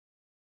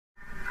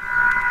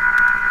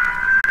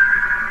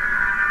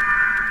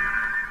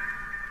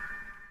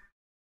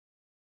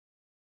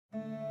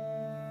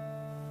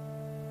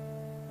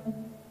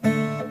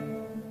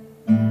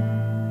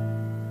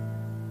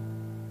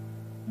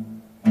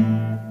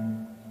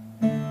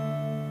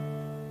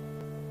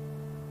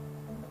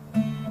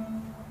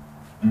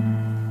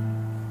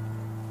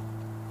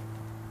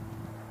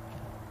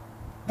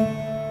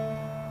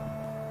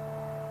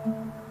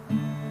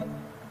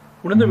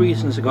One of the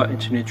reasons I got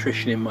into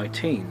nutrition in my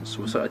teens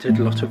was that I did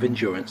a lot of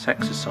endurance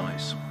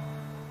exercise.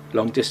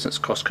 Long distance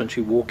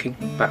cross-country walking,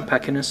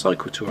 backpacking and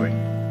cycle touring.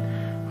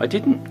 I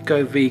didn't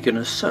go vegan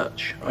as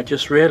such, I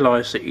just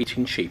realised that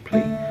eating cheaply,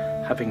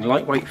 having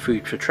lightweight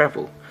food for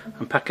travel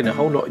and packing a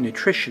whole lot of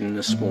nutrition in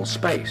a small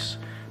space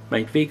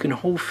made vegan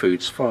whole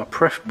foods far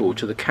preferable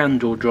to the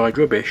canned or dried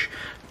rubbish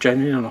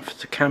generally offered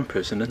to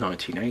campers in the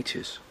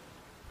 1980s.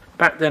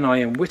 Back then I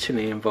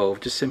unwittingly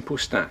involved a simple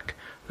snack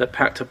that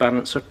packed a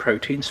balance of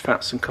proteins,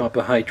 fats and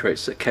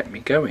carbohydrates that kept me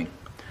going.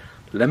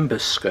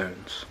 Lembas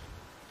Scones.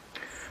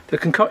 The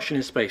concoction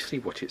is basically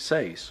what it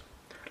says.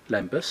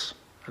 Lembas,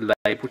 a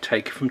label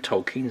taken from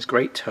Tolkien's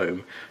great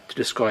tome to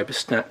describe a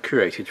snack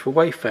created for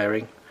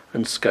wayfaring,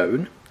 and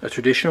scone, a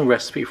traditional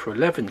recipe for a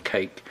leavened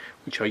cake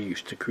which I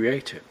used to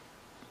create it.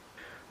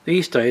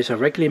 These days I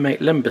regularly make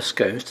Lembas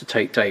scones to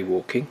take day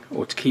walking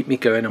or to keep me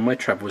going on my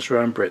travels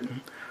around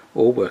Britain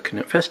or working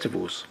at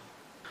festivals.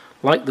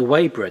 Like the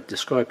whey bread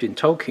described in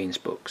Tolkien's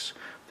books,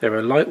 they're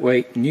a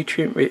lightweight,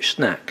 nutrient-rich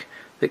snack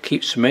that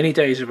keeps for many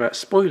days without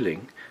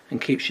spoiling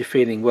and keeps you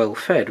feeling well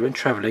fed when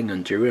travelling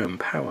under your own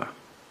power.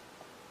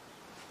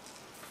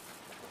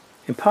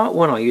 In part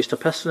 1 I used a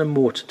pestle and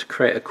mortar to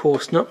create a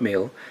coarse nut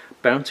meal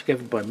bound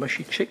together by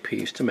mushy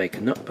chickpeas to make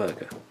a nut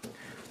burger.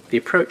 The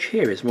approach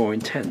here is more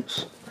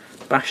intense.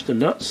 Bash the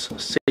nuts,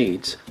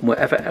 seeds and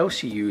whatever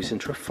else you use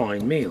into a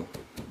fine meal.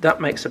 That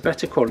makes a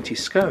better quality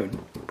scone,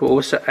 but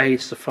also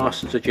aids the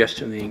faster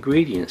digestion of the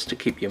ingredients to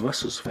keep your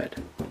muscles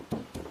fed.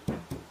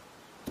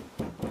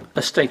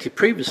 As stated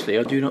previously,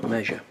 I do not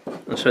measure,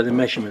 and so the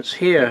measurements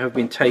here have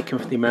been taken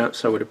for the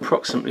amounts I would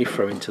approximately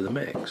throw into the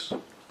mix.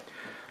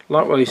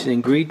 Likewise, the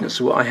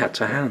ingredients are what I had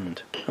to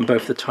hand, and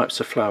both the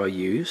types of flour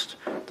used,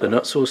 the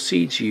nuts or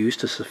seeds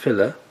used as a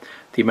filler,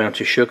 the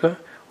amount of sugar,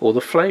 or the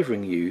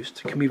flavouring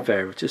used can be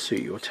varied to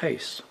suit your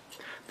taste.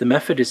 The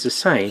method is the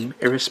same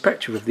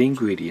irrespective of the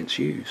ingredients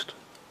used.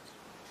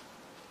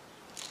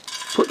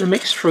 Put the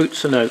mixed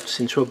fruits and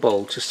oats into a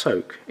bowl to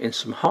soak in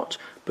some hot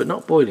but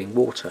not boiling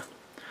water.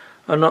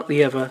 Unlike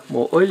the other,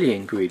 more oily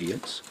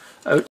ingredients,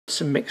 oats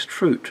and mixed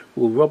fruit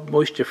will rob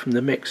moisture from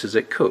the mix as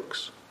it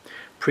cooks.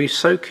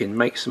 Pre-soaking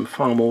makes them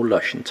far more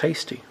lush and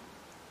tasty.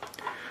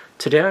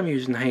 Today I'm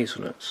using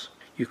hazelnuts.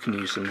 You can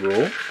use them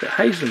raw, but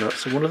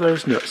hazelnuts are one of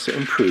those nuts that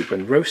improve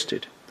when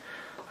roasted.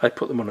 I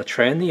put them on a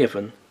tray in the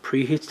oven,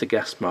 preheat to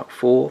gas mark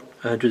 4,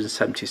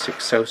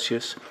 176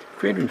 Celsius,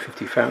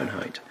 350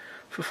 Fahrenheit,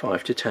 for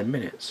 5 to 10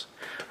 minutes,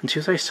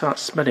 until they start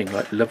smelling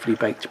like lovely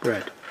baked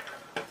bread.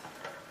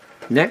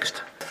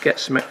 Next, get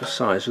some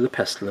exercise with a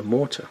pestle and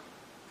mortar.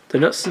 The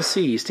nuts and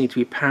seeds need to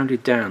be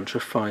pounded down to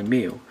a fine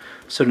meal,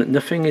 so that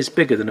nothing is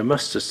bigger than a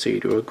mustard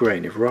seed or a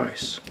grain of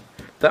rice.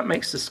 That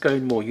makes the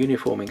scone more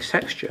uniform in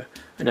texture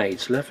and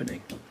aids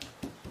leavening.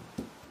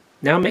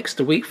 Now mix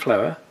the wheat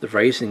flour, the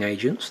raising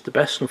agents, the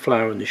besan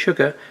flour and the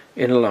sugar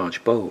in a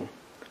large bowl.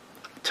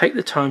 Take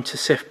the time to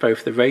sift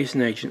both the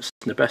raising agents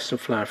and the besan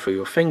flour through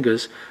your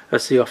fingers,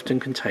 as they often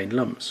contain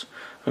lumps,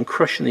 and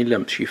crush any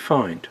lumps you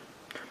find,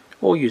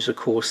 or use a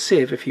coarse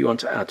sieve if you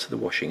want to add to the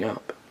washing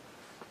up.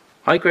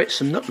 I grate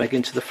some nutmeg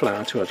into the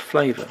flour to add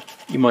flavour.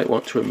 You might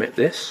want to omit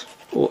this,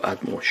 or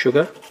add more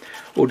sugar,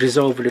 or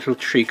dissolve a little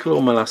treacle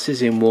or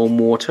molasses in warm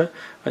water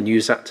and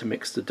use that to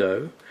mix the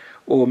dough,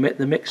 or omit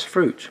the mixed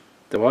fruit,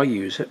 though I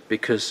use it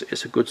because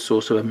it's a good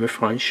source of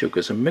unrefined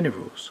sugars and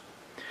minerals.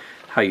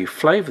 How you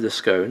flavour the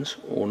scones,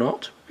 or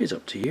not, is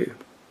up to you.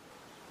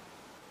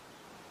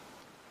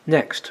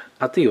 Next,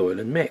 add the oil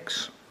and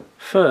mix.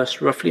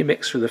 First, roughly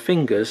mix with the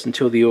fingers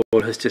until the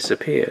oil has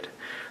disappeared.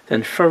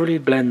 Then thoroughly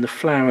blend the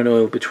flour and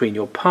oil between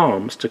your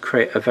palms to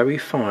create a very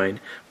fine,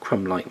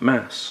 crumb-like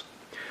mass.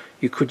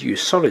 You could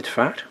use solid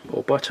fat,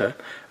 or butter,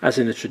 as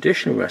in a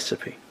traditional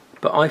recipe,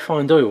 but I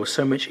find oil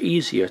so much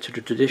easier to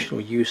the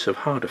traditional use of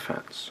harder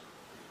fats.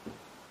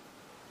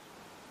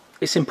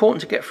 It's important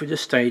to get through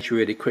this stage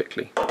really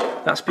quickly.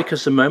 That's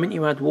because the moment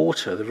you add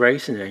water, the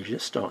raising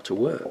agents start to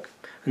work,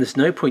 and there's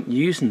no point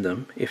using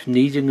them if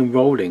kneading and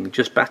rolling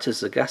just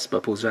batters the gas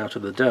bubbles out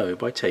of the dough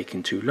by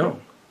taking too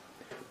long.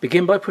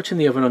 Begin by putting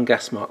the oven on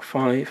gas mark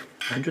 5,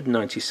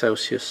 190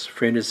 Celsius,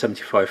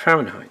 375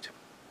 Fahrenheit.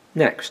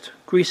 Next,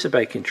 grease a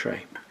baking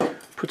tray.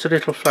 Put a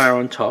little flour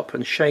on top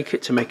and shake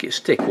it to make it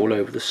stick all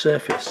over the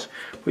surface,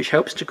 which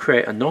helps to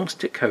create a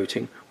non-stick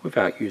coating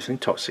without using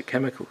toxic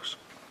chemicals.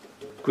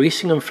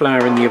 Greasing and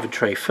flouring the oven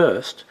tray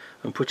first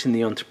and putting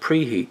the on to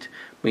preheat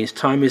means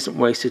time isn't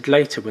wasted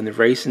later when the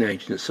raising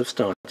agents have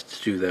started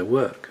to do their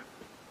work.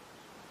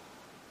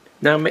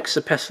 Now mix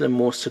the pestle and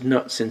mortar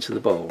nuts into the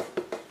bowl.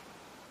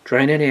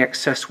 Drain any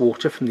excess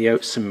water from the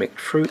oats and mixed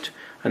fruit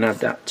and add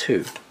that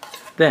too.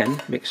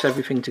 Then mix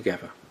everything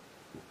together.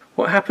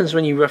 What happens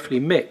when you roughly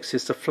mix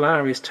is the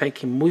flour is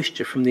taking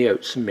moisture from the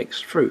oats and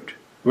mixed fruit,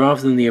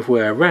 rather than the other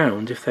way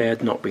around if they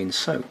had not been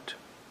soaked.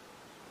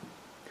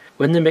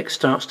 When the mix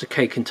starts to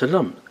cake into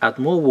lumps, add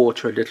more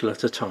water a little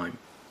at a time.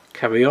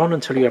 Carry on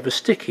until you have a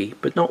sticky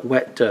but not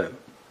wet dough.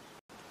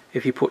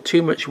 If you put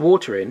too much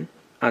water in,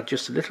 add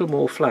just a little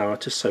more flour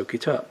to soak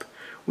it up,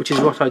 which is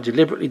what I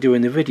deliberately do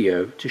in the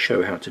video to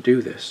show how to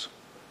do this.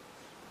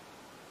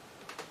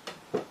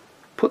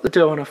 Put the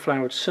dough on a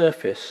floured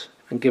surface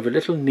and give a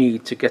little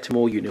knead to get a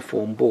more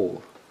uniform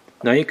ball.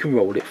 Now you can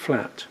roll it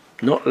flat,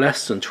 not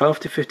less than 12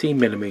 to 15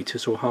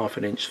 millimeters or half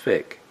an inch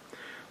thick.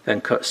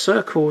 Then cut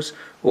circles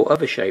or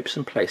other shapes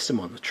and place them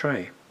on the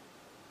tray.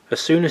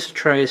 As soon as the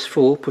tray is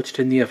full, put it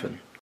in the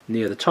oven,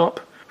 near the top,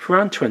 for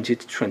around 20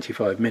 to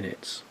 25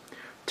 minutes.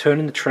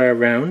 Turning the tray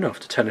around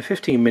after 10 or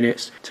 15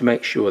 minutes to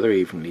make sure they're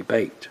evenly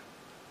baked.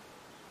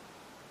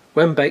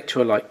 When baked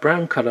to a light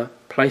brown colour,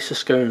 place the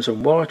scones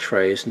on wire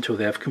trays until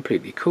they have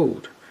completely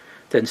cooled.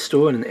 Then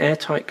store in an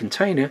airtight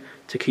container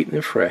to keep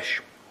them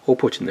fresh, or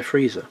put in the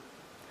freezer.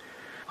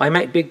 I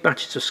make big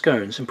batches of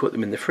scones and put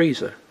them in the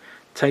freezer,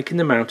 taking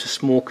them out a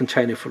small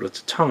container full at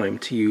a time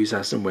to use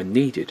as and when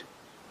needed.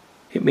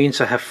 It means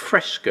I have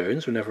fresh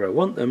scones whenever I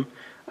want them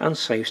and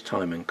saves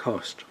time and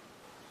cost.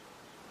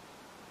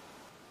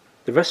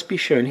 The recipe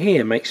shown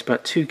here makes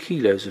about 2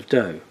 kilos of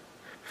dough.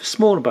 For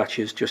smaller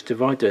batches, just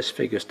divide those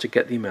figures to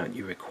get the amount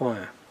you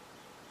require.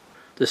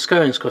 The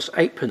scones cost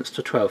 8p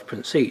to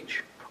 12p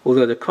each,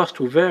 although the cost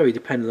will vary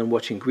depending on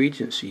what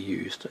ingredients you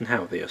used and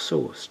how they are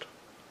sourced.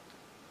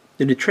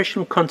 The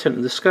nutritional content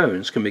of the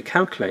scones can be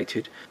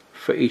calculated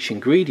for each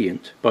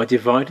ingredient by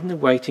dividing the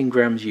weight in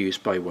grams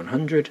used by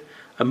 100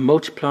 and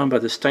multiplying by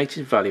the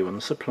stated value on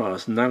the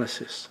supplier's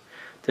analysis.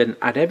 Then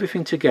add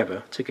everything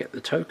together to get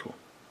the total.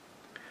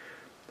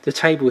 The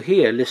table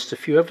here lists a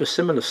few other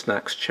similar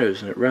snacks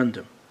chosen at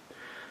random.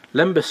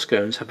 Lembas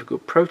scones have a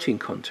good protein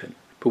content,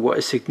 but what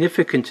is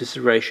significant is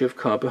the ratio of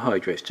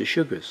carbohydrates to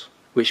sugars,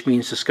 which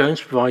means the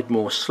scones provide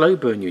more slow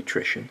burn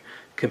nutrition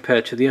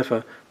compared to the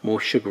other, more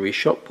sugary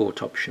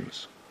shop-bought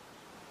options.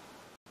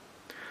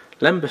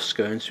 Lembas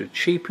scones are a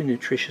cheap and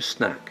nutritious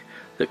snack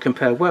that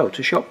compare well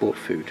to shop-bought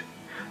food.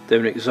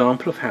 They're an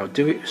example of how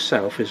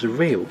do-it-yourself is a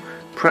real,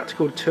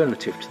 practical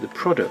alternative to the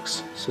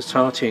products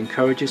society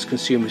encourages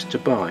consumers to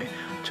buy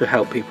to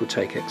help people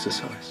take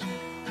exercise.